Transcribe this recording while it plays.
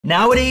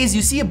Nowadays,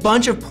 you see a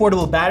bunch of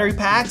portable battery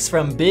packs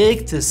from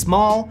big to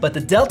small, but the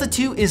Delta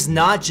 2 is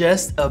not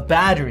just a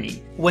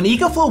battery. When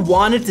EcoFlow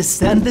wanted to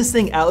send this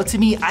thing out to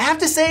me, I have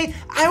to say,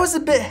 I was a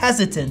bit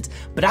hesitant,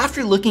 but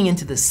after looking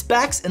into the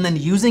specs and then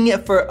using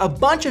it for a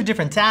bunch of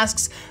different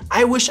tasks,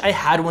 I wish I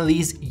had one of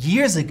these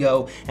years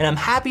ago, and I'm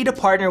happy to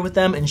partner with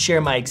them and share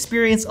my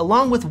experience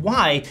along with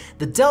why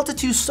the Delta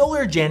 2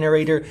 solar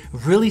generator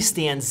really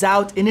stands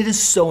out and it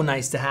is so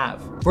nice to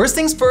have. First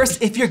things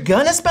first, if you're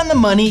gonna spend the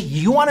money,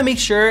 you wanna make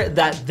sure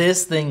that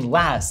this thing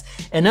lasts.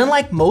 And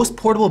unlike most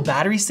portable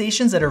battery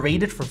stations that are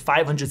rated for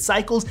 500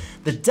 cycles,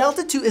 the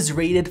Delta 2 is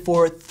rated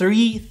for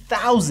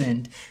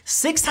 3,000,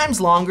 6 times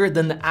longer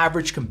than the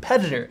average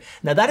competitor.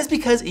 Now that is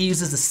because it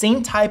uses the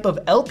same type of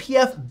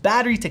LPF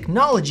battery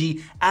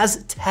technology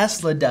as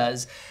Tesla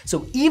does.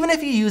 So even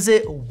if you use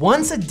it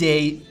once a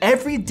day,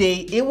 every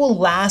day, it will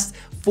last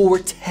for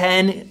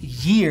 10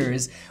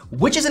 years,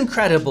 which is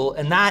incredible,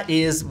 and that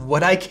is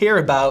what I care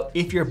about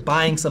if you're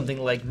buying something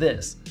like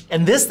this.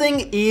 And this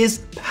thing is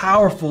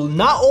powerful.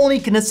 Not only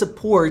can it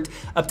support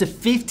up to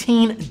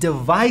 15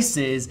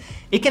 devices,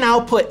 it can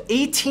output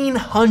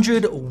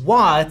 1800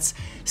 watts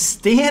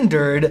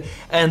standard.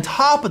 And on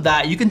top of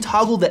that, you can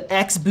toggle the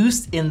X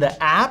boost in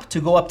the app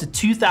to go up to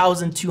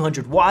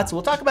 2200 watts.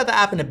 We'll talk about the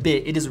app in a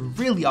bit. It is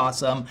really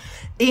awesome.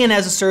 And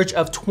has a surge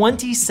of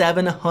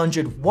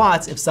 2700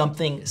 watts if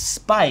something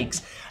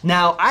spikes.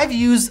 Now, I've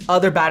used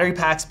other battery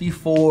packs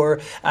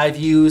before. I've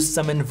used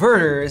some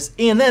inverters,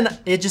 and then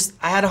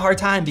I had a hard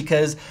time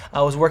because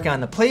I was working on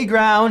the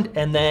playground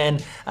and then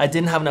I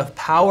didn't have enough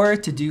power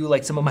to do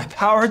like some of my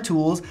power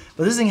tools,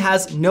 but this thing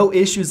has no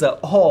issues at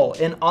all.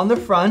 And on the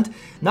front,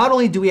 not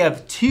only do we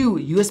have 2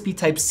 USB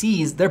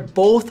Type-Cs, they're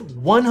both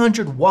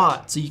 100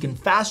 watts, so you can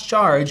fast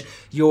charge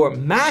your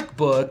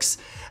MacBooks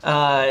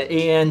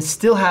and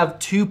still have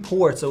 2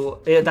 ports.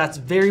 So that's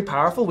very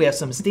powerful. We have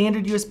some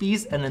standard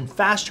USBs and then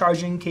fast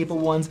charging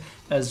capable ones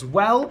as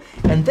well.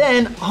 And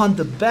then on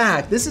the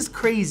back, this is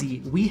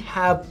crazy. We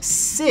have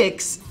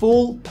 6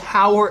 full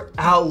power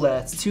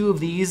outlets. 2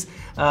 of these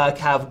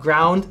have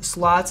ground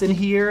slots in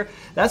here.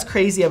 That's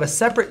crazy. I have a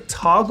separate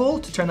toggle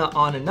to turn that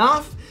on and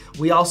off.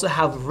 We also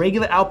have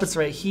regular outputs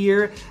right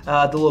here,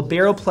 the little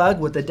barrel plug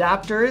with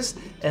adapters,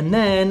 and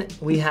then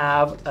we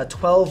have a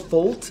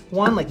 12-volt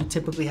one like you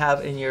typically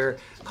have in your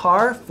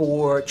car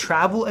for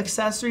travel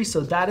accessories, so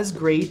that is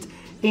great.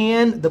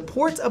 And the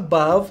ports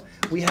above,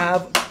 we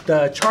have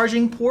the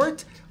charging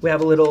port, we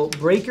have a little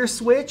breaker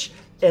switch,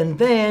 and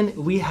then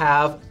we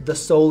have the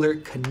solar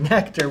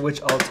connector,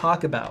 which I'll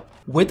talk about.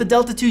 With the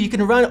Delta 2, you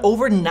can run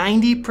over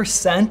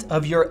 90%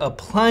 of your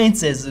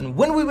appliances. And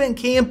when we went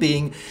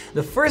camping,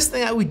 the first thing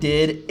that we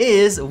did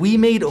is we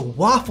made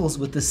waffles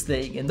with this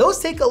thing. And those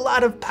take a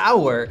lot of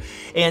power.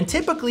 And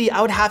typically I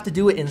would have to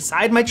do it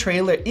inside my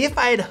trailer if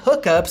I had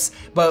hookups,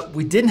 but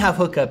we didn't have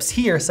hookups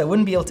here, so I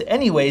wouldn't be able to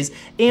anyways.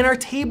 And our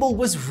table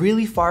was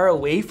really far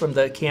away from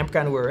the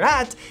campground we were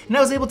at. And I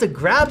was able to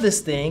grab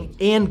this thing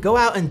and go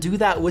out and do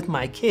that with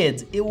my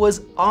kids. It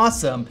was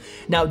awesome.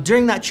 Now,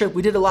 during that trip,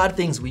 we did a lot of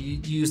things. We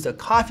used a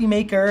coffee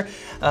maker,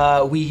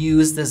 we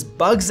used this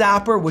bug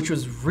zapper, which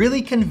was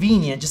really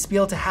convenient just to be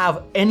able to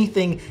have any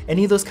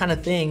of those kind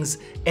of things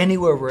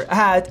anywhere we're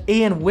at.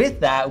 And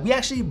with that, we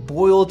actually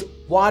boiled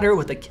water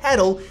with a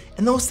kettle,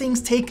 and those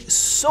things take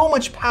so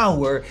much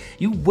power,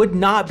 you would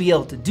not be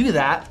able to do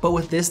that, but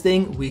with this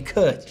thing, we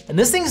could. And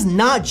this thing's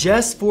not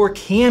just for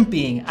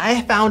camping.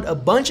 I found a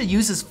bunch of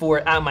uses for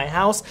it at my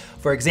house.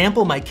 For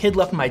example, my kid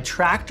left my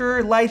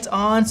tractor lights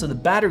on, so the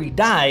battery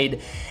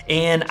died,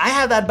 and I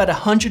have that about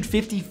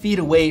 150 feet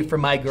away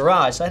from my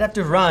garage, so I'd have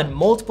to run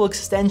multiple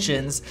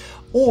extensions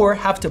or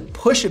have to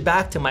push it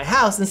back to my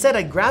house. Instead,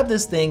 I grabbed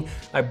this thing,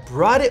 I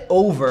brought it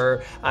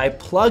over, I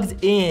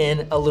plugged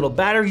in a little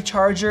battery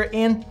charger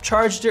and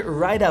charged it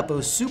right up. It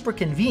was super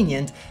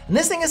convenient. And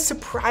this thing is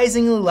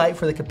surprisingly light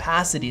for the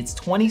capacity. It's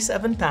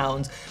 27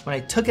 pounds. When I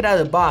took it out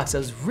of the box, I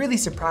was really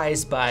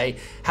surprised by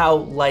how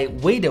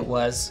lightweight it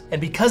was. And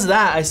because of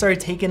that, I started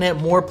taking it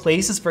more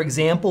places. For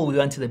example, we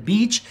went to the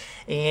beach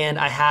and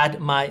I had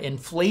my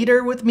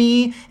inflator with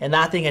me, and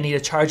that thing I need to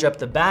charge up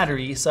the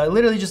battery. So I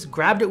literally just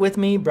grabbed it with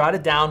me, brought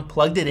it down,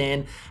 plugged it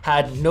in,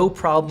 had no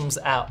problems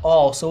at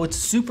all. So it's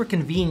super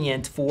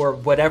convenient for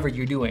whatever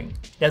you're doing.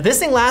 Now this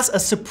thing lasts a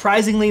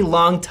surprisingly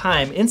long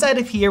time. Inside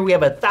of here, we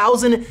have a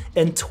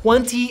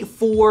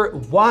 1024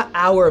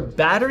 watt-hour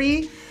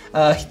battery.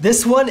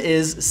 This one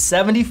is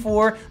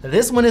 74,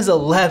 this one is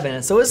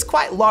 11, so it's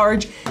quite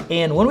large.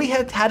 And when we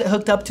had it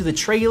hooked up to the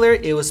trailer,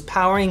 it was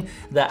powering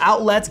the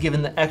outlets,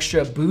 giving the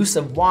extra boost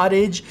of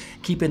wattage,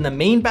 keeping the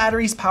main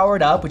batteries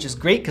powered up, which is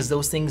great because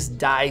those things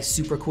die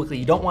super quickly.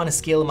 You don't want to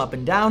scale them up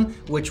and down,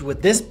 which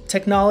with this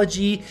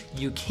technology,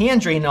 you can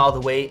drain it all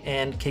the way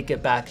and kick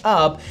it back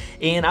up.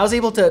 And I was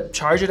able to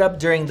charge it up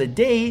during the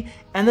day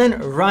and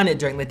then run it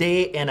during the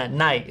day and at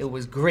night. It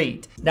was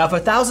great. Now, if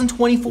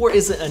 1024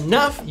 isn't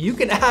enough, you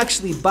can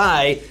actually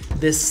buy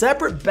this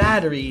separate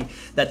battery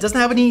that doesn't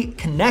have any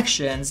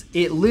connections.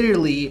 It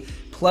literally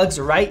plugs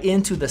right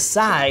into the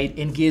side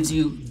and gives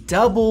you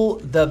double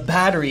the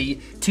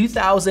battery,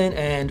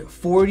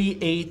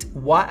 2048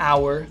 watt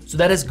hour. So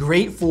that is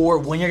great for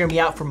when you're gonna be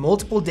out for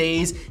multiple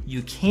days,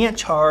 you can't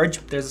charge,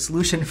 there's a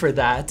solution for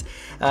that,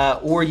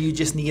 or you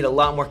just need a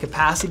lot more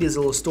capacity. There's a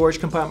little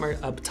storage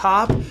compartment up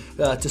top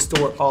to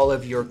store all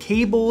of your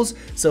cables.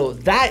 So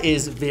that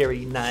is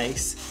very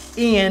nice.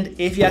 And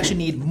if you actually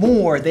need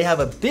more, they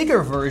have a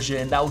bigger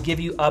version that will give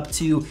you up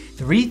to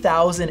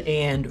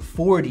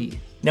 3040.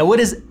 Now,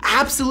 what is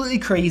absolutely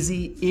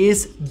crazy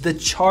is the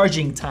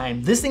charging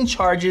time. This thing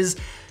charges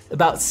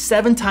about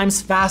 7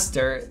 times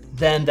faster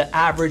than the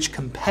average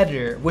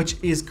competitor, which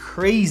is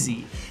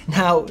crazy.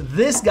 Now,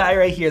 this guy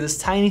right here, this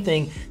tiny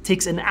thing,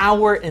 takes 1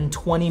 hour and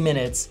 20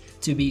 minutes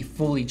to be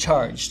fully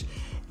charged.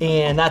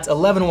 And that's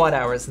 11 watt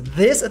hours.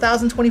 This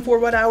 1024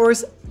 watt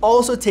hours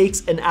also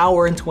takes 1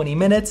 hour and 20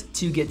 minutes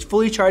to get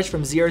fully charged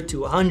from 0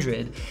 to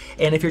 100.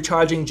 And if you're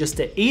charging just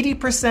to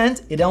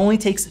 80%, it only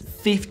takes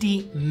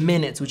 50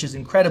 minutes, which is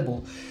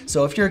incredible.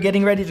 So if you're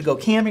getting ready to go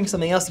camping or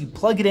something else, you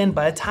plug it in,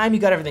 by the time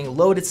you got everything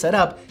loaded, set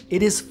up,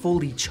 it is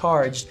fully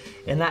charged.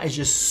 And that is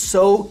just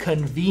so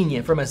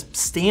convenient. From a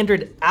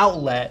standard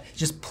outlet,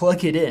 just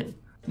plug it in.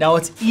 Now,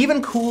 what's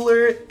even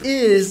cooler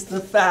is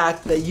the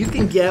fact that you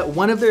can get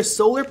one of their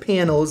solar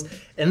panels,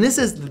 and this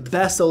is the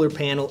best solar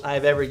panel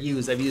I've ever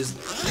used. I've used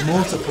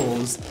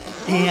multiples,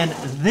 and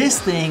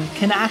this thing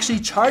can actually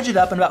charge it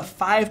up in about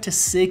 5 to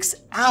 6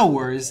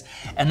 hours,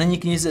 and then you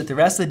can use it the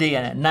rest of the day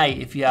and at night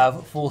if you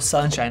have full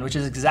sunshine, which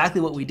is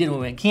exactly what we did when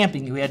we went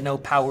camping. We had no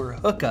power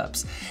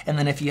hookups. And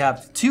then if you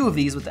have 2 of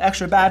these with the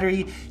extra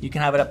battery, you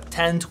can have it up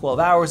 10, 12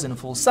 hours in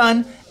full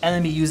sun, and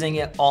then be using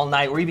it all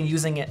night, or even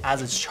using it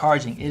as it's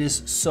charging. It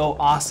is so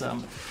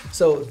awesome.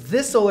 So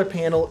this solar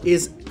panel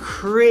is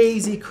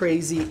crazy,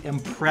 crazy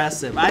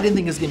impressive. I didn't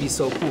think it was gonna be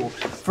so cool.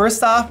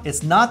 First off,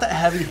 it's not that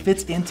heavy,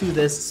 fits into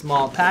this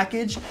small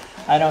package.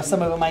 I know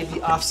some of it might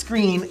be off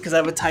screen because I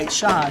have a tight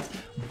shot,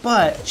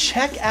 but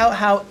check out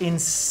how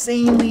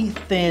insanely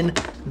thin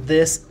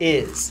this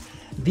is.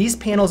 These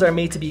panels are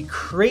made to be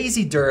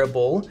crazy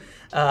durable.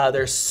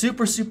 They're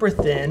super, super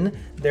thin.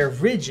 They're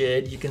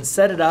rigid. You can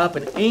set it up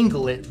and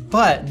angle it,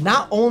 but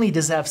not only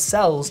does it have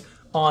cells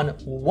on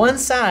one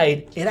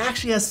side, it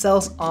actually has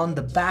cells on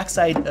the back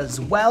side as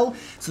well,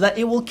 so that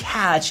it will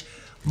catch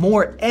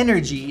more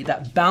energy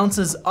that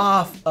bounces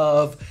off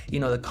of,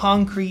 the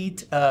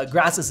concrete.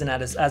 Grass isn't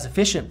as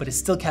efficient, but it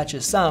still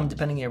catches some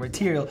depending on your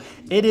material.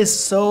 It is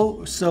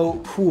so,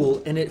 so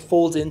cool, and it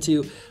folds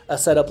into a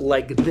setup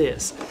like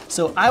this.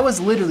 So I was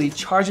literally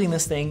charging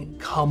this thing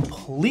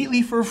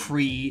completely for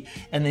free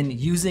and then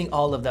using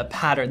all of the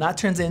pattern. That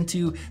turns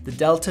into the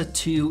Delta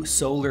 2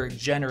 solar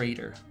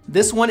generator.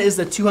 This one is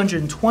the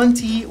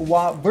 220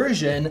 watt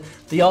version.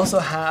 They also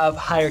have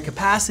higher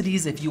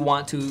capacities if you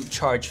want to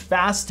charge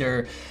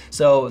faster.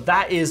 So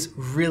that is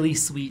really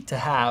sweet to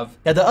have.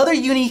 Now, the other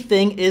unique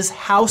thing is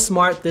how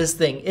smart this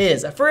thing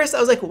is. At first I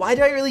was like, why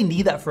do I really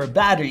need that for a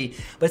battery?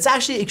 But it's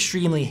actually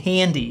extremely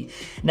handy.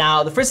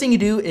 Now, the first thing you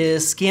do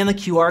is scan the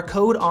QR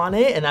code on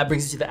it, and that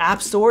brings you to the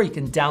App Store. You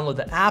can download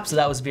the app, so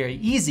that was very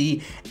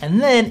easy. And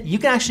then you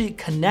can actually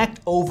connect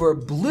over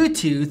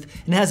Bluetooth,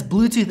 and it has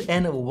Bluetooth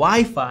and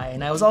Wi-Fi.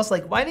 And I was also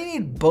like, why do you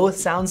need both?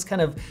 Sounds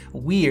kind of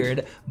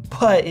weird,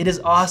 but it is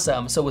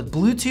awesome. So with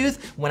Bluetooth,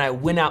 when I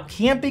went out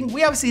camping,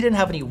 we obviously didn't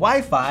have any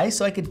Wi-Fi,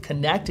 so I could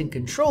connect and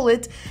control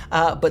it.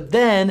 But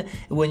then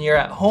when you're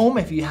at home,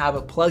 if you have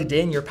it plugged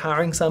in, you're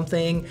powering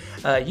something,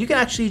 you can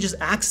actually just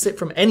access it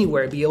from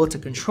anywhere and be able to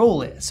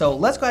control it. So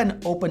let's go ahead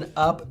and open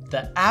up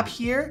the app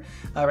here.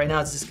 Right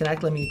now it's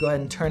disconnected. Let me go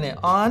ahead and turn it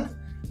on.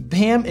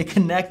 Bam, it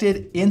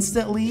connected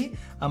instantly.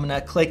 I'm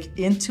gonna click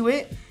into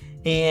it.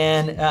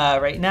 And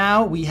right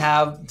now we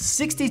have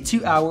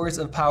 62 hours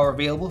of power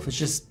available if it's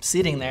just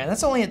sitting there.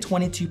 That's only at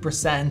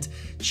 22%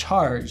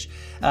 charge.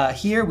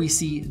 Here we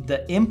see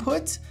the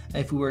input,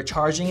 if we were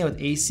charging it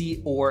with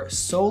AC or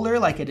solar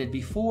like I did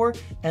before.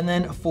 And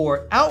then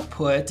for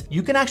output,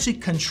 you can actually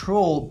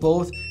control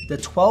both the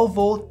 12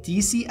 volt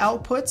DC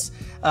outputs,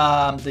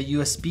 the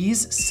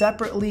USBs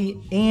separately,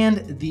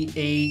 and the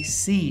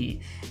AC.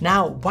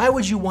 Now, why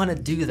would you want to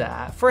do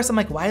that? First, I'm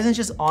like, why isn't it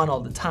just on all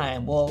the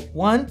time? Well,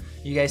 one,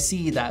 you guys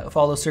see that if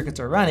all those circuits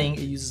are running,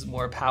 it uses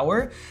more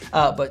power.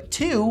 But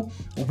two,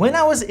 when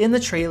I was in the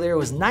trailer, it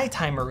was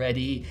nighttime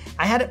already,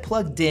 I had it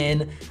plugged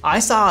in, I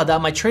saw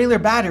that my trailer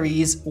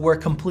batteries were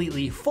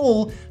completely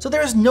full, so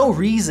there's no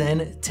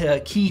reason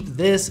to keep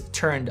this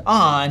turned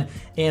on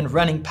and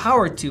running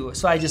power to it.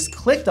 So I just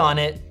clicked on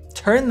it,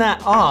 turned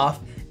that off,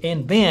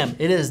 and bam,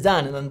 it is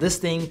done. And then this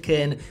thing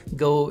can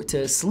go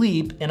to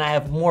sleep and I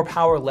have more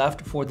power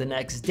left for the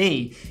next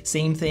day.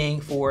 Same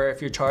thing for if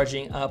you're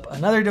charging up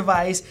another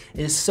device.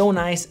 It is so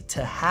nice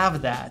to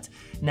have that.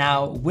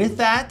 Now with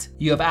that,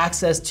 you have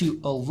access to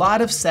a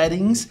lot of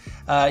settings.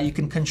 You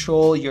can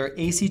control your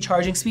AC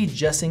charging speed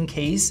just in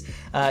case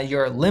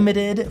you're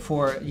limited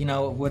for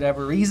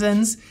whatever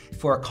reasons.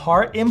 For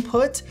car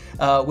input,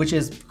 which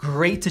is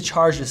great to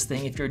charge this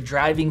thing. If you're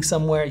driving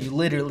somewhere, you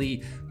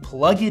literally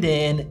plug it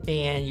in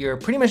and you're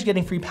pretty much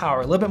getting free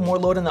power. A little bit more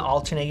load on the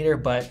alternator,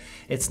 but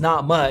it's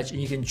not much,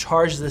 and you can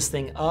charge this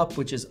thing up,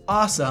 which is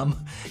awesome.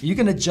 You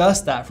can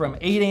adjust that from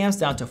 8 amps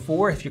down to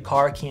 4 if your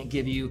car can't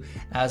give you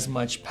as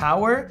much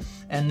power.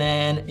 And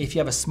then if you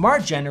have a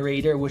smart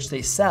generator, which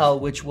they sell,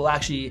 which will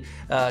actually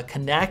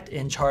connect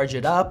and charge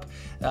it up,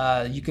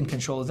 you can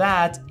control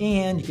that,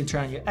 and you can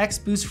turn on your X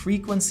boost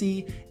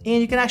frequency, and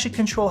you can actually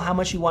control how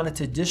much you want it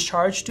to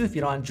discharge to if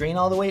you don't want to drain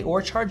all the way,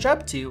 or charge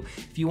up to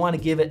if you want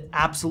to give it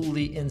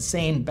absolutely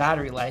insane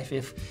battery life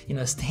if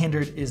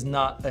standard is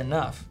not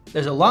enough.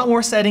 There's a lot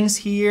more settings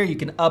here. You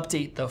can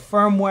update the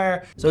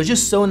firmware. So it's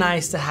just so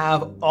nice to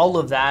have all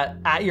of that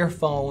at your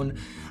phone,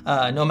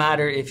 no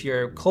matter if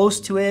you're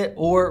close to it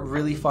or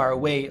really far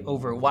away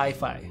over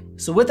Wi-Fi.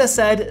 So with that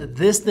said,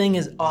 this thing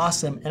is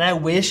awesome, and I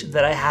wish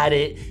that I had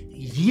it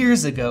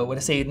years ago. It would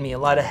have saved me a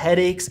lot of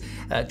headaches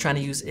trying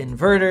to use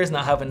inverters,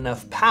 not having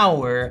enough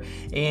power,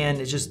 and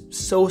it's just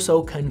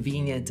so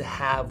convenient to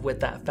have with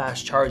that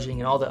fast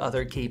charging and all the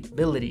other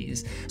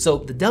capabilities. So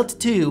the Delta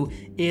 2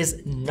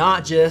 is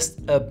not just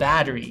a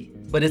battery,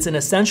 but it's an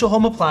essential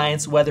home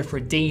appliance, whether for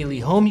daily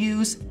home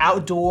use,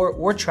 outdoor,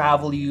 or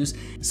travel use.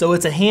 So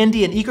it's a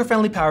handy and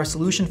eco-friendly power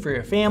solution for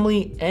your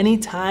family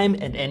anytime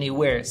and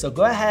anywhere. So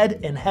go ahead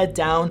and head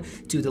down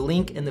to the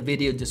link in the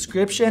video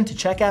description to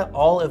check out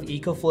all of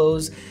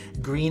EcoFlow's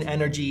green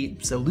energy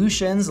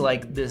solutions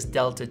like this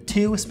Delta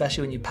 2,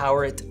 especially when you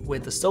power it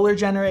with a solar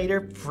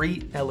generator,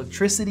 free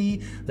electricity.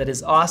 That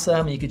is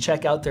awesome. You can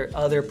check out their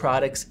other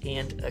products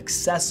and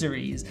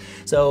accessories.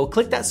 So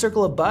click that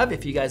circle above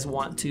if you guys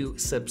want to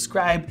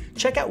subscribe.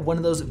 Check out one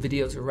of those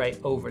videos right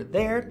over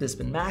there. This has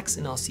been Max,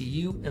 and I'll see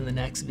you in the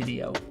next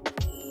video.